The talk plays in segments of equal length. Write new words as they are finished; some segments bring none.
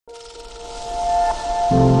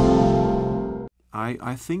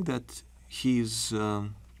I think that he's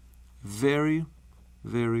very,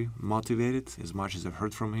 very motivated. As much as I've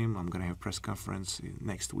heard from him, I'm going to have a press conference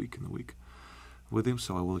next week, in a week, with him,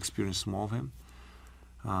 so I will experience more of him.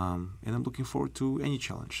 And I'm looking forward to any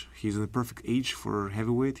challenge. He's in the perfect age for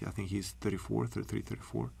heavyweight. I think he's 34, 33,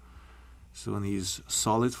 34. So, and he's a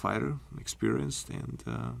solid fighter, experienced, and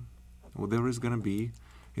whatever is going to be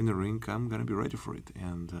in the ring, I'm going to be ready for it.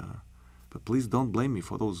 And but please don't blame me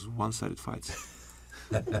for those one-sided fights.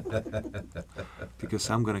 Because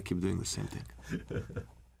I'm going to keep doing the same thing.